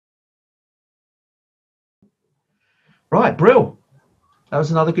Right, Brill. That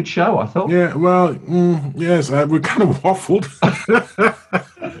was another good show, I thought. Yeah, well, yes, we kind of waffled.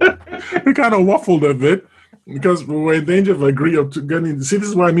 We kind of waffled a bit because we were in danger of getting. See, this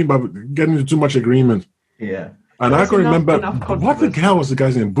is what I mean by getting into too much agreement. Yeah. And I can remember what the hell was the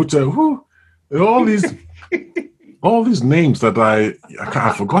guy's name? Buta. Who? All these, all these names that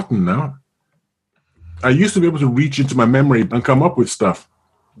I've forgotten now. I used to be able to reach into my memory and come up with stuff.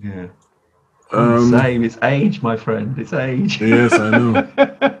 Yeah. Same. It's age, my friend. It's age. Yes, I know.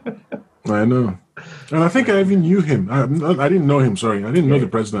 I know. And I think I even knew him. I didn't know him, sorry. I didn't know the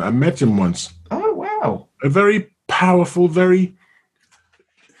president. I met him once. Oh, wow. A very powerful, There's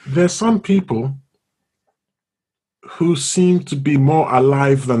some people who seem to be more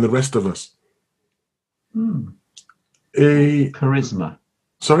alive than the rest of us. Charisma.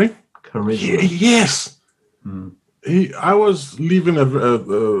 Sorry? Charisma. Yes. I was leaving a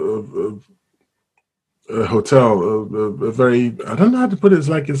hotel, a very, I don't know how to put it.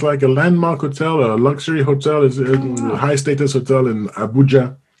 It's like a landmark hotel, a luxury hotel. It's a high status hotel in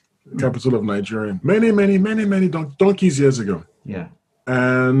Abuja, capital of Nigeria. Many donkeys years ago. Yeah.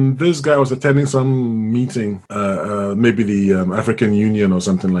 And this guy was attending some meeting, maybe the African Union or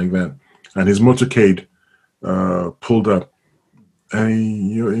something like that. And his motorcade pulled up, and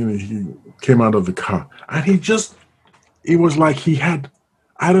he came out of the car, and it was like he had,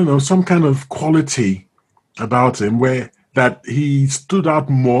 I don't know, some kind of quality about him where that he stood out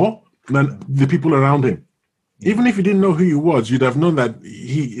more than the people around him. Even if you didn't know who he was, you'd have known that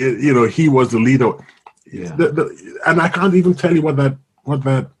he was the leader. Yeah. And I can't even tell you what that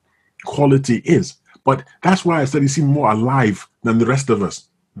quality is. But that's why I said he seemed more alive than the rest of us.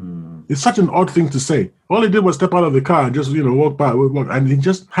 It's such an odd thing to say. All he did was step out of the car and just, walk by, and he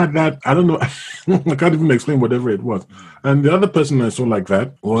just had that, I don't know, I can't even explain whatever it was. And the other person I saw like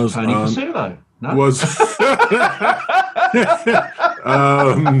that was... Tony Pasulo. No? Was... is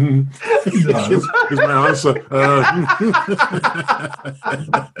my answer.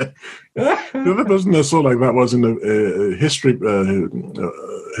 The other person I saw like that was in the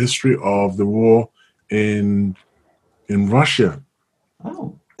history of the war in Russia.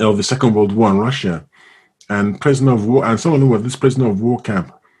 Oh. Of the Second World War in Russia, and prisoner of war, and some of them were this prisoner of war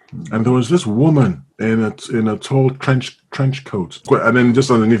camp, and there was this woman in a tall trench coat, and then just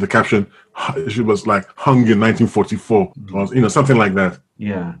underneath the caption, she was like hung in 1944, or something like that.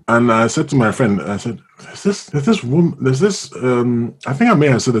 Yeah. And I said to my friend, I said, there's this woman, I think I may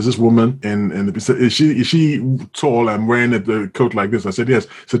have said, there's this woman in the, is she tall and wearing a coat like this? I said, yes.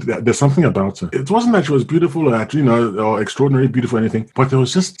 So there's something about her. It wasn't that she was beautiful or or extraordinarily beautiful or anything, but there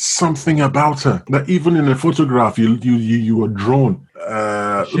was just something about her that even in a photograph, you were drawn.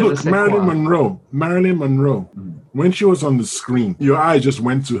 Look, Marilyn Monroe. When she was on the screen, your eye just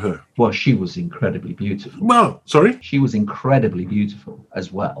went to her. Well, she was incredibly beautiful. Well, sorry? She was incredibly beautiful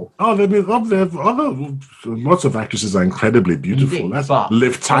as well. Oh, lots of actresses are incredibly beautiful. Indeed,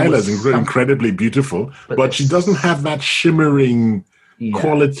 Liv Tyler's incredibly beautiful, but she doesn't have that shimmering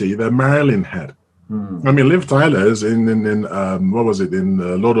quality that Marilyn had. I mean, Liv Tyler is in what was it,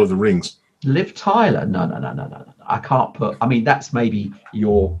 in Lord of the Rings. Liv Tyler? No. I can't put. I mean, that's maybe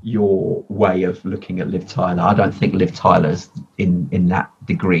your way of looking at Liv Tyler. I don't think Liv Tyler's in that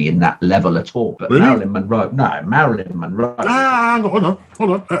degree, in that level at all. But really? Marilyn Monroe. No, Marilyn Monroe. Hold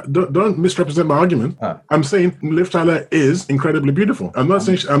on. Don't misrepresent my argument. I'm saying Liv Tyler is incredibly beautiful. I'm not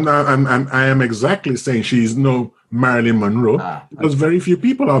saying I am exactly saying she's no Marilyn Monroe, because very few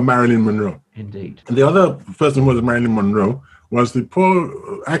people are Marilyn Monroe. Indeed. And the other person was Marilyn Monroe. Was the poor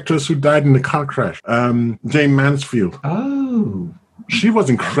actress who died in the car crash, Jane Mansfield. Oh. She was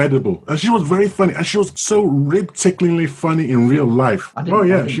incredible. And she was very funny. And she was so rib-ticklingly funny in real life.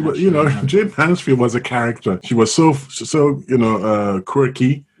 She was, Jane Mansfield was a character. She was so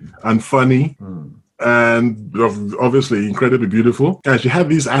quirky and funny. And obviously incredibly beautiful. And she had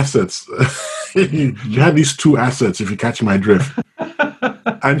these assets. She had these two assets, if you catch my drift.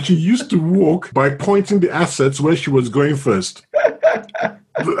 And she used to walk by pointing the assets where she was going first.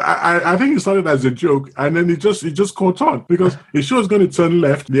 I think it started as a joke, and then it just caught on, because if she was going to turn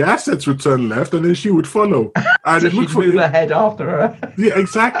left, the assets would turn left, and then she would follow. And so she'd move her head after her. Yeah,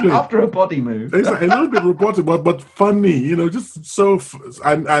 exactly. After her body move. Exactly. A little bit robotic, but funny, just so.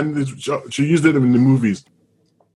 And she used it in the movies.